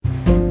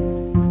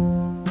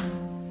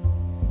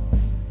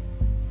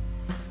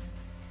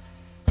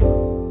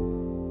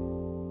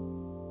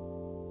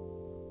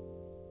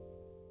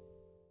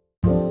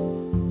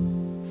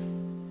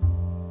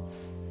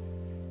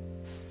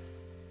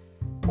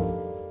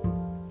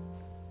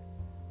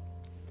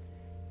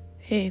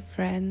Hey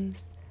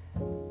friends,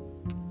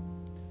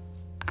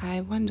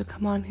 I wanted to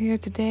come on here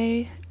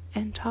today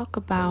and talk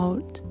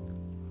about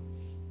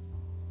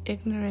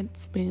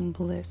ignorance being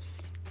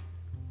bliss.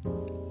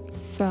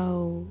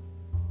 So,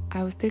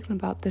 I was thinking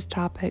about this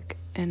topic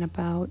and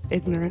about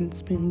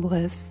ignorance being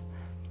bliss.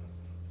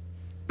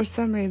 For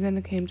some reason,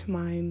 it came to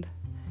mind.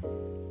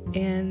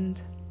 And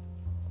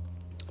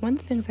one of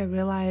the things I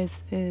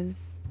realized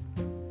is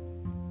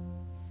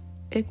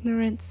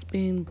ignorance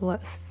being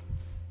bliss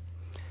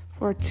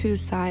for two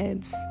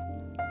sides.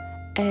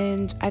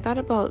 And I thought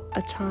about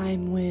a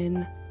time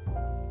when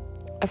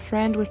a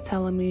friend was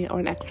telling me, or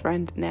an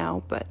ex-friend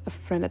now, but a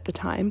friend at the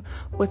time,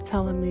 was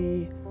telling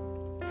me,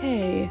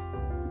 hey,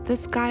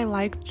 this guy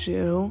liked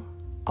you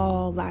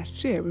all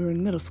last year. We were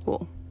in middle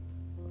school.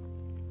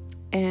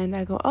 And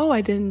I go, oh, I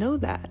didn't know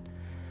that.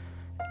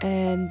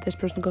 And this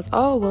person goes,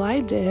 oh, well,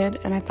 I did.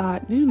 And I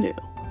thought, you knew.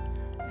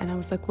 And I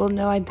was like, well,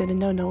 no, I didn't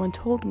know. No one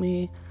told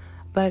me.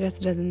 But I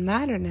guess it doesn't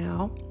matter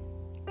now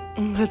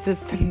because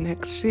it's the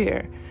next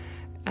year.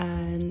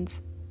 And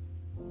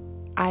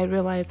I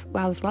realized,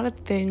 wow, there's a lot of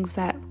things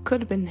that could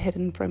have been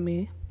hidden from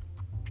me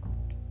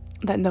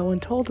that no one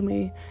told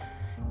me.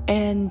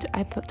 And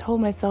I told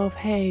myself,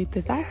 hey,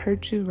 does that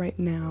hurt you right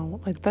now?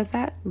 Like, does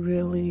that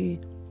really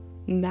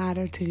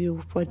matter to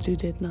you what you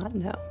did not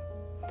know?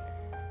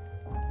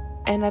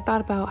 And I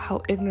thought about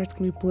how ignorance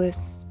can be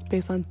bliss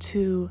based on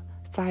two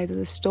sides of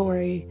the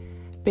story,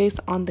 based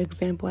on the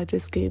example I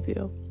just gave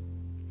you.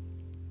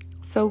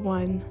 So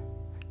one,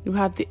 you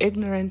have the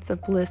ignorance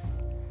of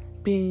bliss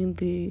being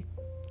the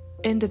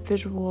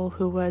individual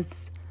who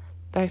was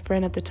my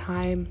friend at the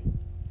time,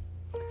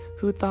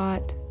 who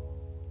thought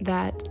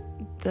that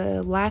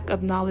the lack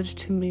of knowledge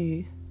to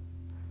me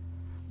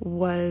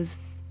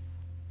was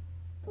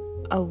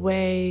a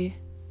way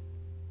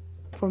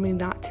for me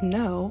not to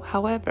know.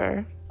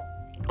 However,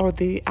 or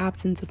the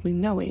absence of me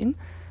knowing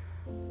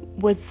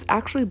was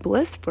actually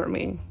bliss for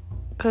me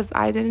because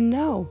I didn't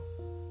know.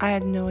 I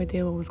had no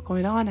idea what was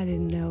going on. I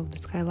didn't know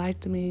this guy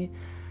liked me.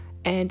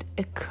 And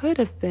it could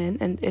have been,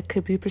 and it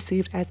could be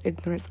perceived as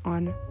ignorance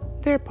on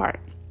their part.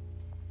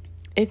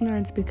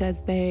 Ignorance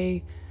because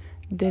they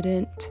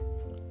didn't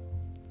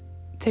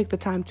take the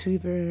time to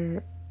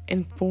either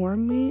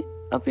inform me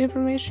of the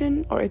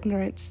information, or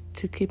ignorance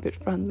to keep it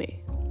from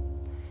me.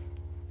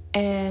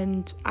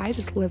 And I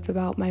just lived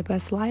about my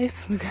best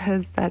life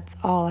because that's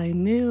all I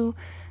knew.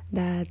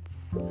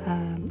 That's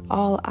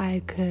all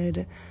I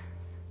could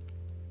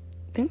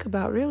think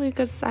about, really,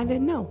 because I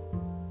didn't know.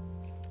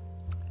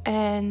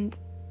 And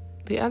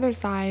the other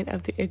side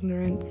of the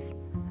ignorance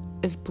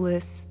is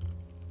bliss,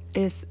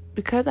 is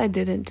because I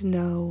didn't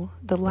know,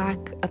 the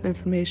lack of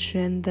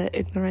information, the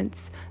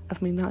ignorance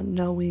of me not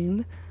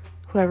knowing,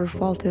 whoever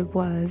fault it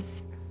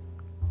was,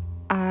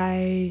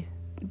 I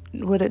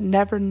would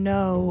never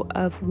know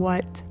of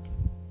what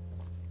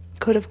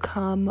could have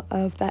come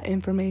of that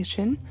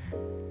information.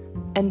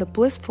 And the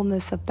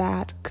blissfulness of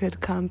that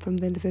could come from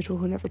the individual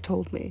who never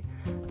told me.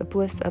 The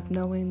bliss of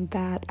knowing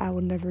that I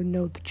will never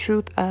know the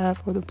truth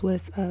of, or the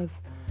bliss of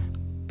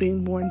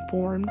being more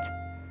informed.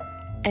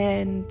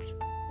 And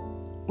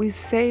we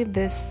say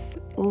this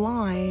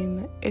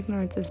line,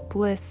 ignorance is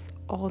bliss,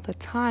 all the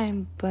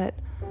time, but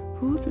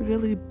who's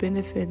really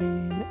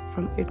benefiting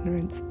from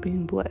ignorance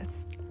being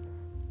bliss?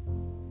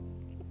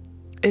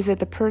 Is it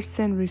the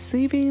person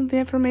receiving the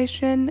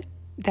information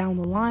down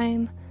the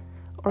line?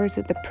 Or is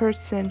it the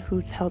person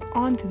who's held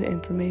on to the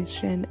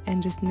information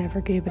and just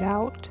never gave it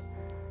out?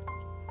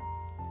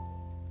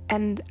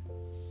 And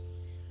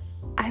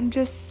I'm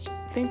just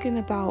thinking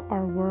about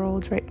our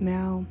world right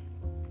now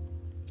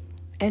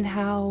and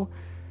how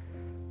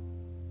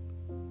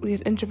we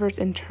as introverts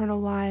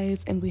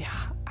internalize and we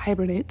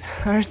hibernate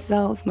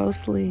ourselves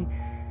mostly.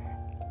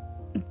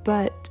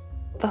 But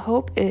the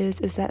hope is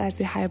that as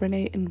we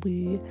hibernate and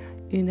we,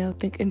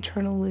 think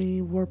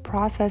internally, we're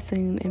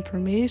processing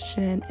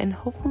information and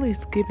hopefully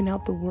it's giving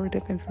out the word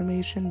of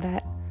information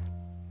that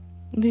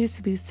needs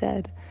to be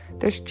said.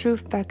 There's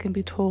truth that can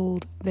be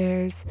told.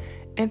 There's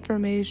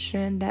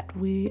information that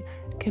we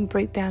can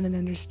break down and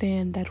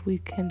understand, that we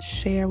can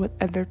share with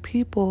other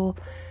people.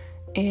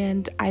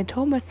 And I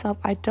told myself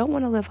I don't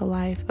want to live a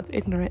life of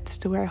ignorance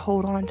to where I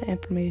hold on to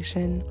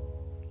information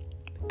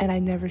and I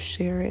never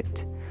share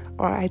it,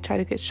 or I try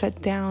to get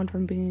shut down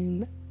from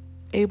being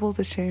able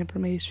to share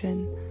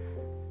information.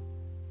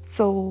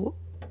 So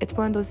it's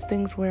one of those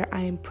things where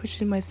I am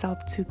pushing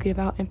myself to give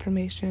out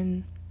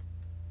information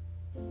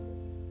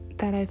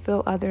that I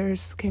feel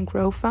others can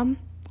grow from.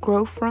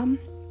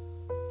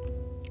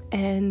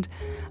 And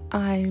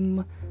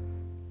I'm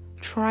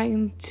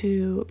trying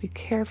to be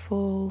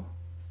careful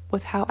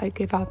with how I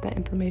give out that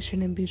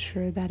information and be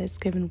sure that it's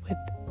given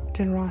with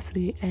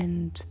generosity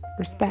and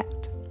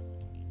respect.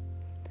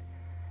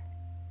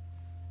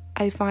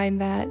 I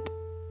find that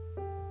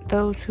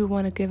those who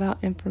want to give out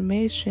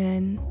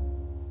information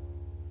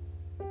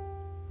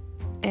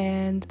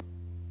and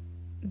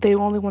they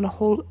only want to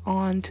hold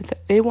on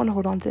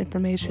to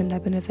information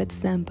that benefits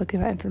them, but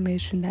give out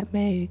information that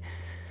may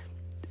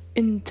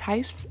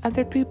entice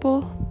other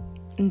people,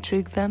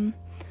 intrigue them,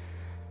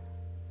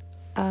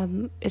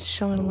 it's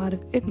showing a lot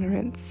of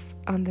ignorance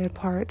on their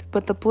part.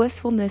 But the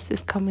blissfulness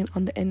is coming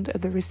on the end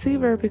of the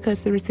receiver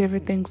because the receiver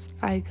thinks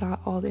I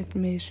got all the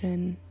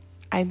information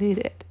I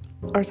needed,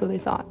 or so they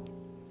thought.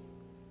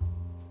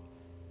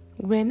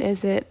 When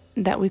is it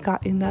that we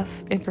got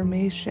enough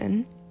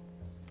information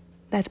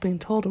that's being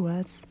told to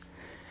us?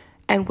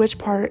 And which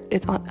part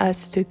is on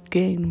us to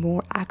gain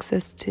more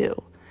access to?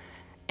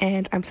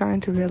 And I'm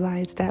starting to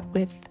realize that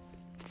with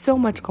so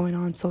much going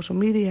on, social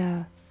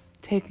media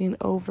taking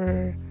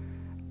over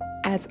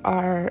as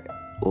our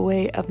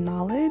way of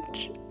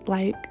knowledge,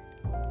 like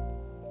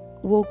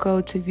we'll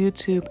go to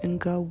YouTube and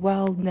go,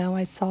 well, now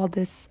I saw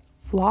this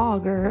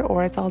vlogger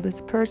or I saw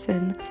this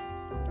person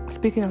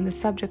speaking on this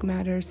subject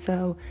matter,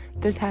 so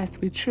this has to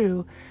be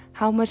true.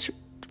 How much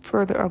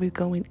further are we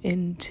going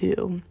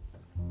into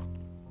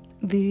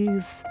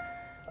these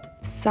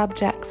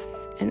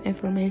subjects and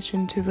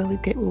information to really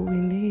get what we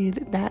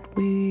need, that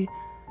we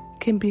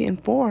can be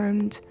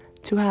informed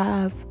to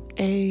have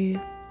a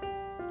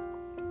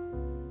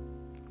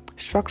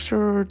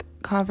structured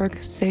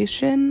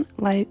conversation,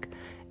 like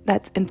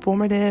that's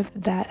informative,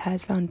 that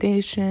has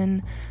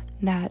foundation,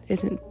 that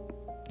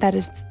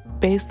is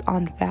based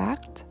on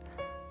fact?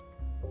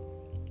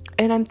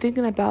 And I'm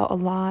thinking about a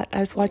lot.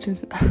 I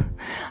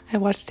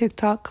watched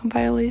TikTok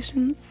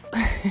compilations.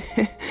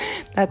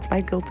 That's my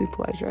guilty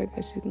pleasure, I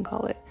guess you can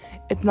call it.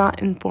 It's not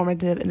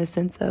informative in the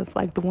sense of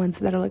like the ones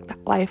that are like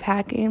life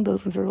hacking.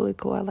 Those ones are really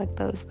cool. I like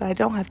those. But I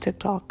don't have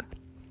TikTok.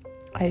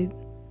 I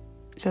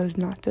chose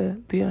not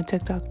to be on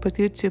TikTok. But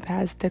YouTube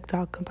has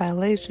TikTok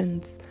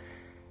compilations.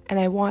 And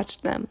I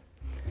watched them.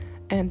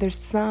 And there's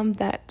some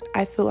that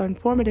I feel are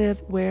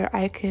informative where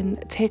I can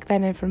take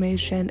that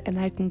information and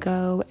I can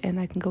go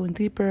in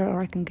deeper,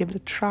 or I can give it a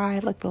try,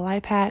 like the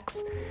life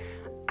hacks.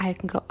 I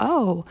can go,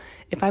 oh,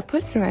 if I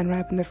put saran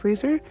wrap in the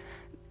freezer,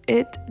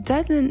 it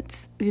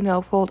doesn't,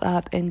 fold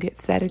up and get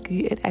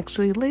staticky. It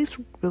actually lays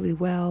really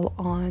well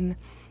on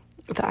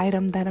the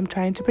item that I'm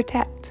trying to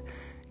protect,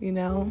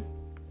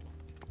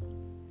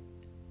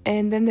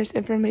 And then there's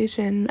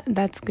information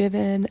that's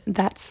given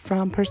that's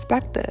from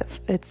perspective.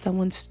 It's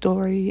someone's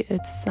story.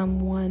 It's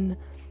someone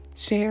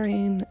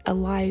sharing a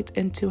light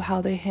into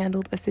how they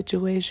handled a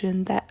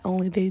situation that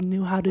only they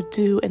knew how to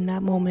do in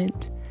that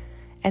moment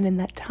and in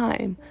that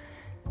time.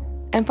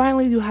 And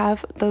finally, you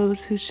have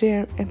those who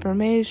share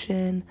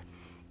information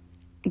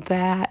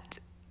that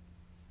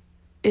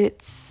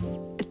it's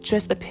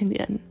just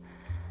opinion.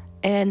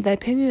 And the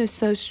opinion is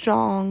so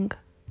strong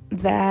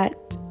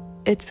that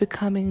it's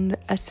becoming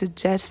a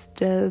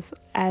suggestive,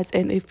 as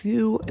in, if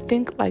you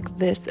think like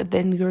this,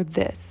 then you're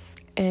this.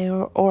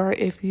 Or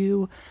if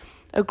you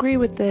agree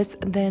with this,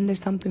 then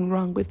there's something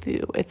wrong with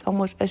you. It's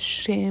almost a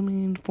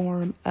shaming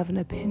form of an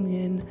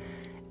opinion.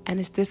 And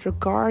it's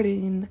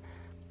disregarding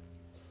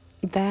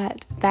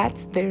that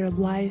that's their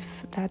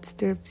life, that's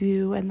their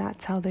view, and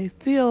that's how they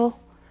feel.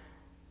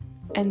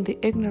 And the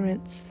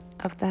ignorance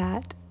of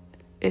that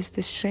is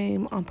the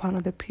shame upon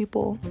other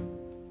people.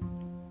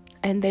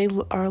 And they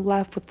are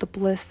left with the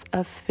bliss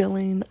of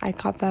feeling, I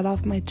got that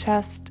off my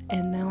chest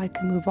and now I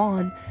can move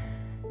on.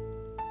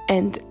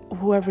 And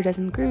whoever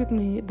doesn't agree with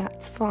me,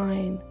 that's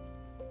fine.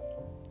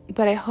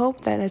 But I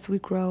hope that as we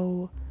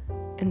grow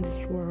in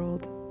this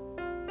world,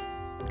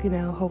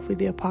 hopefully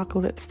the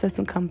apocalypse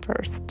doesn't come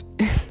first.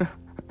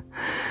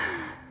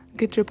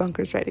 Get your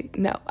bunkers ready.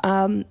 No.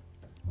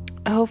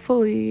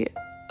 Hopefully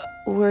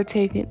we're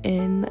taking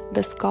in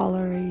the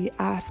scholarly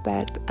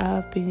aspect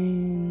of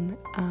being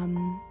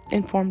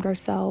informed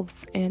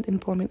ourselves and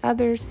informing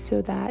others,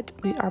 so that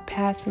we are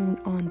passing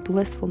on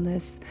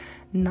blissfulness,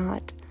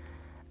 not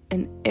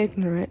an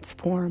ignorance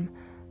form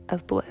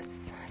of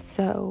bliss.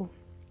 So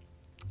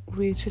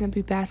we shouldn't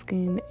be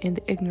basking in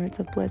the ignorance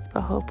of bliss,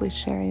 but hopefully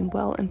sharing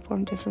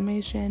well-informed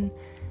information.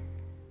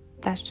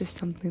 That's just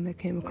something that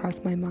came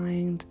across my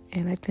mind,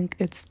 and I think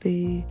it's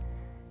the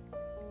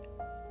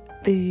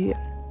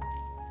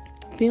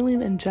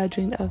feeling and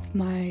judging of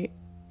my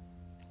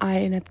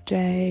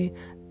INFJ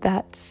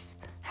that's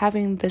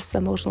having this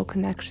emotional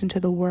connection to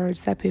the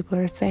words that people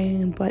are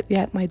saying, but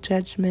yet my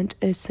judgment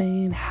is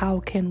saying, how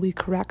can we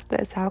correct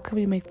this? How can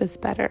we make this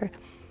better?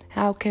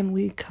 How can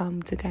we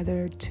come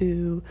together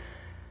to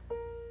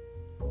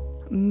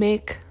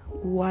make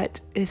what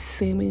is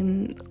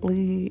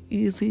seemingly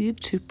easy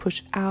to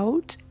push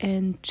out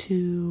and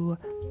to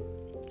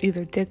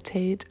either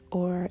dictate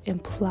or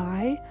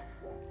imply,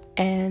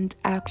 and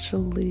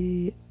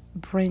actually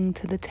bring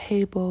to the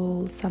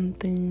table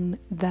something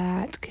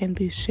that can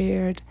be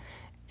shared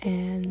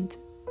and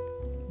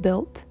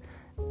built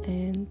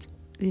and,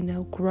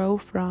 grow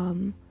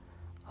from,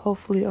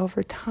 hopefully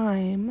over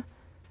time.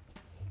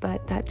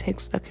 But that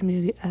takes a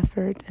community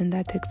effort, and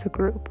that takes a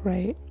group,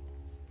 right?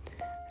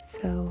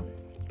 So,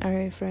 all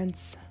right,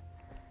 friends,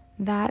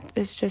 that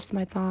is just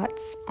my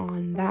thoughts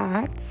on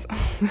that.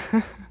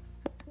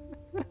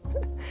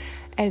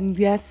 And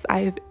yes,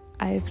 I've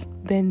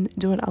been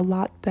doing a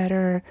lot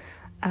better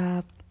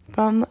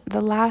from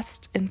the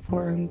last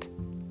informed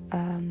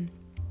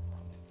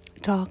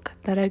talk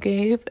that I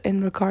gave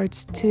in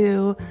regards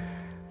to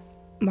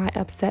my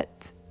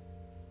upset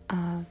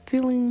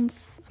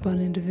feelings about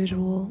an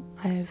individual.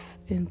 I've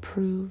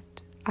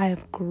improved. I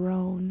have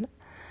grown.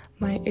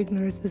 My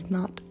ignorance is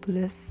not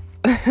bliss.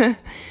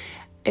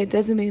 It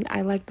doesn't mean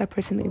I like that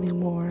person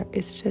anymore.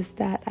 It's just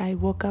that I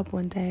woke up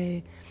one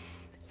day,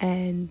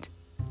 and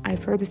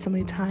I've heard this so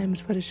many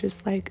times, but it's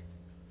just like,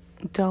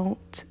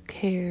 don't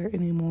care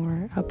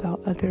anymore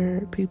about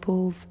other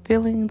people's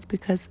feelings,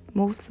 because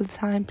most of the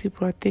time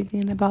people are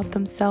thinking about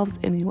themselves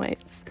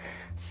anyways.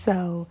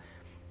 So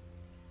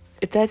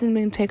it doesn't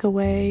mean take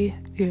away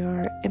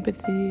your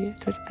empathy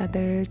towards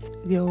others,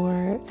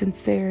 your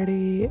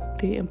sincerity,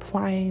 the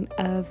implying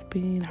of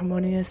being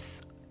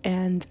harmonious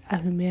and a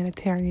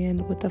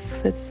humanitarian with a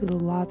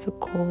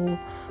physiological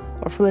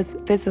or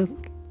physical.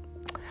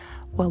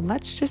 Well,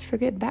 let's just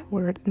forget that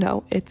word.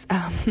 No, it's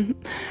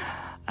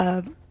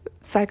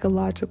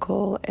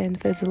psychological and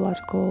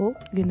physiological,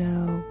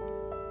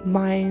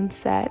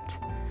 mindset.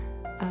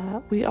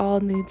 We all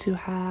need to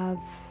have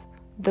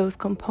those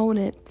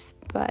components,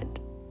 but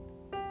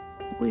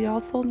we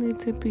also need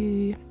to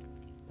be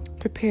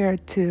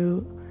prepared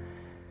to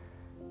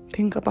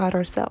think about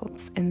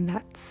ourselves, and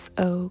that's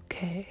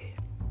okay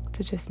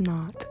to just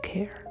not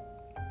care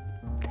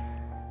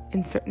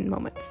in certain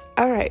moments.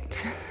 All right.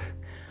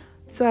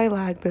 So I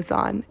lagged this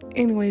on.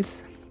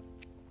 Anyways,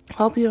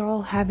 hope you're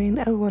all having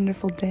a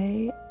wonderful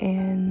day,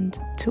 and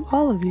to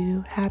all of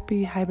you,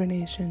 happy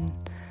hibernation.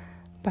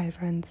 Bye,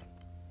 friends.